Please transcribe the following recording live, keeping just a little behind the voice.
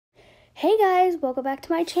Hey guys, welcome back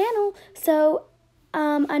to my channel. So,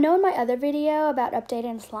 I know in my other video about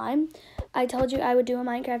updating slime, I told you I would do a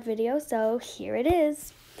Minecraft video, so here it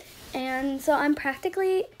is. And so I'm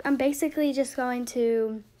basically just going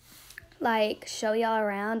to like show y'all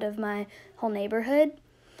around of my whole neighborhood.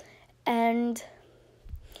 And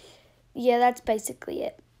yeah, that's basically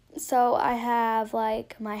it. So I have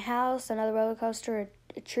like my house, another roller coaster,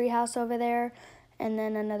 a tree house over there, and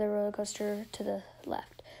then another roller coaster to the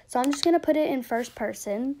left. So I'm just going to put it in first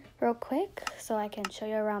person real quick so I can show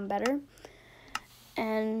you around better.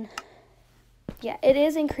 And yeah, it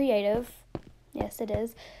is in creative. Yes, it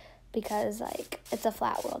is. Because like it's a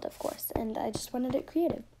flat world, of course. And I just wanted it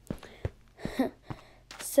creative.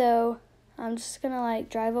 So I'm just going to like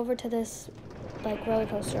drive over to this like roller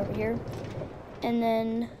coaster over here. And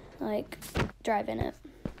then like drive in it.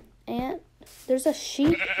 And there's a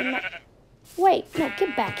sheep in my... Wait, no,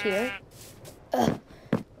 get back here. Ugh.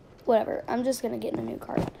 Whatever, I'm just gonna get in a new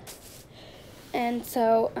cart. And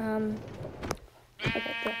so,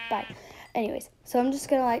 okay, cool, bye. Anyways, so I'm just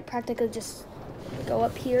gonna like practically just go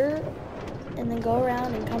up here and then go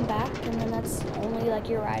around and come back, and then that's only like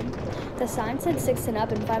your ride. The sign said 6 and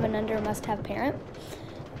up and 5 and under must have parent,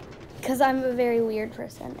 because I'm a very weird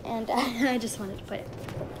person, and I just wanted to put it.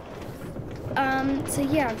 So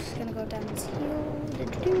yeah, I'm just gonna go down this hill.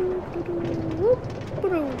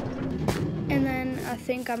 And then I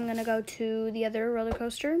think I'm gonna go to the other roller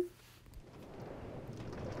coaster.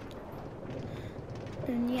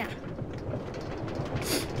 And yeah.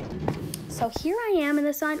 So here I am, and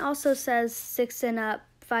the sign also says 6 and up,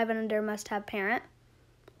 5 and under must have parent.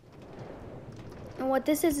 And what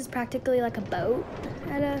this is practically like a boat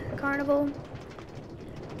at a carnival.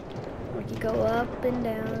 Like you go up and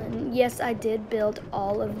down. And yes, I did build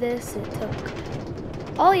all of this. It took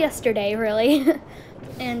all yesterday, really.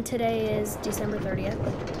 And today is December 30th.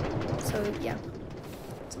 So yeah,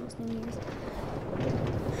 it's almost New Year's.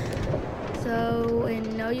 So,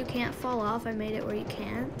 and no, you can't fall off. I made it where you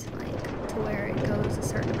can't, like to where it goes a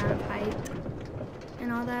certain amount of height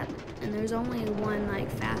and all that. And there's only one like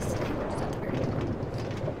fast thing, which is at the very bottom.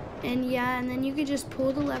 And yeah, and then you could just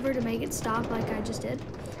pull the lever to make it stop like I just did.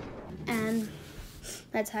 And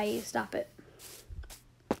that's how you stop it.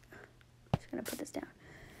 Just gonna put this down.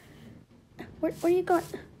 Where are you going?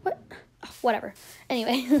 What? Oh, whatever.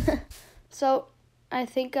 Anyway, so I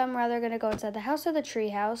think I'm rather gonna go inside the house or the tree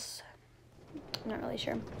house. I'm not really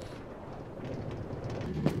sure.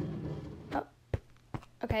 Oh,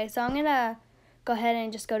 okay. So I'm gonna go ahead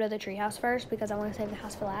and just go to the tree house first because I want to save the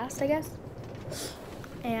house for last, I guess.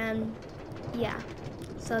 And yeah,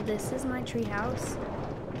 so this is my tree house.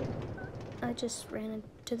 I just ran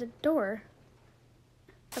into the door.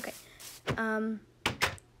 Okay.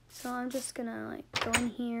 So I'm just gonna like go in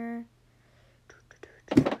here.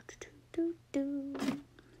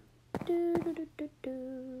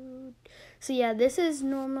 So yeah, this is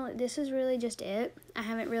really just it. I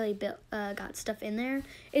haven't really got stuff in there.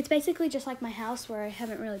 It's basically just like my house where I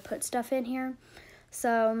haven't really put stuff in here.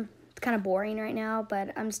 So it's kind of boring right now,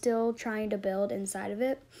 but I'm still trying to build inside of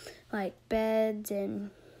it, like beds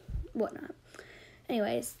and whatnot.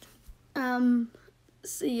 Anyways, so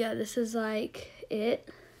yeah, this is like it.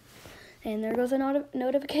 And there goes a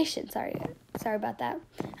notification. Sorry about that.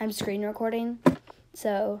 I'm screen recording,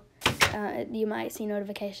 so you might see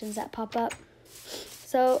notifications that pop up.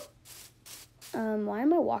 So, why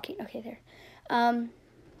am I walking? Okay, there.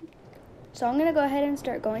 So I'm gonna go ahead and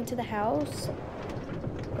start going to the house.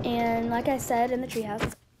 And like I said in the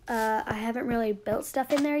treehouse, I haven't really built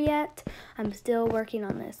stuff in there yet. I'm still working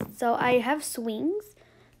on this. So I have swings,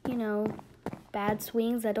 you know, bad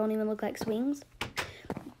swings that don't even look like swings.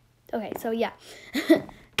 Okay, so yeah,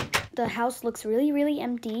 the house looks really, really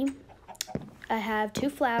empty. I have 2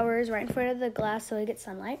 flowers right in front of the glass so it gets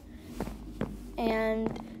sunlight. And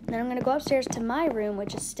then I'm going to go upstairs to my room,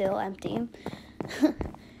 which is still empty. And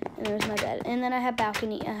there's my bed. And then I have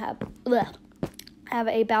balcony. I have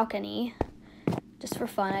a balcony, just for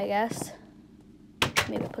fun, I guess.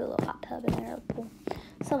 Maybe put a little hot tub in there,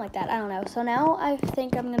 something like that. I don't know. So now I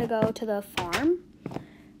think I'm going to go to the farm,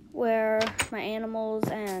 where my animals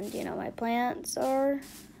and, you know, my plants are.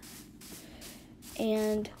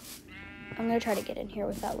 And I'm going to try to get in here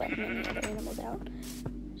without letting any other animals out.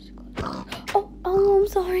 Oh, I'm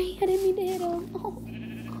sorry. I didn't mean to hit him. Oh.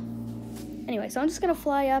 Anyway, so I'm just going to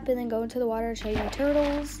fly up and then go into the water, show you my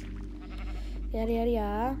turtles. Yada, yada,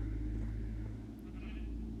 yada.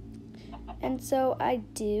 And so I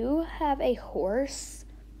do have a horse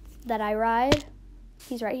that I ride.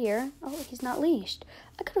 He's right here. Oh, he's not leashed.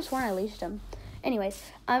 I could have sworn I leashed him. Anyways,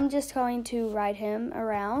 I'm just going to ride him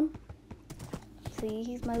around obviously.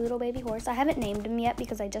 He's my little baby horse. I haven't named him yet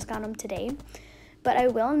because I just got him today. But I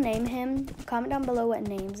will name him. Comment down below what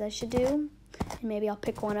names I should do. And maybe I'll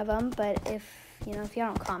pick one of them. But if you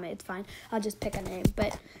don't comment, it's fine. I'll just pick a name.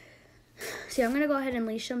 But, see, I'm going to go ahead and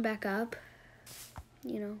leash him back up.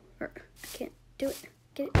 Or I can't do it.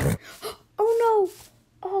 Get it. Oh, no.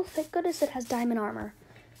 Oh, thank goodness it has diamond armor.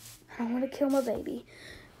 I don't want to kill my baby.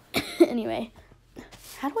 Anyway,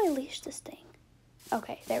 how do I leash this thing?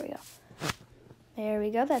 Okay, there we go. There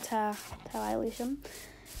we go. That's how I leash him.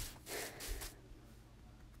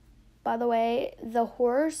 By the way, the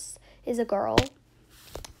horse is a girl,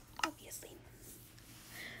 obviously.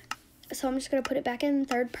 So I'm just going to put it back in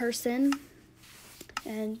third person.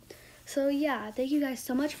 And so, yeah, thank you guys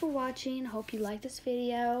so much for watching. Hope you like this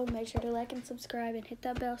video. Make sure to like and subscribe and hit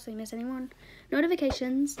that bell so you miss any more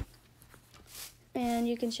notifications. And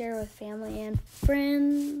you can share with family and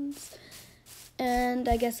friends. And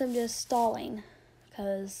I guess I'm just stalling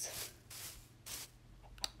because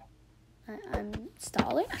I'm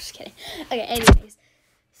stalling. I'm just kidding. Okay, anyways.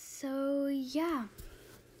 So, yeah.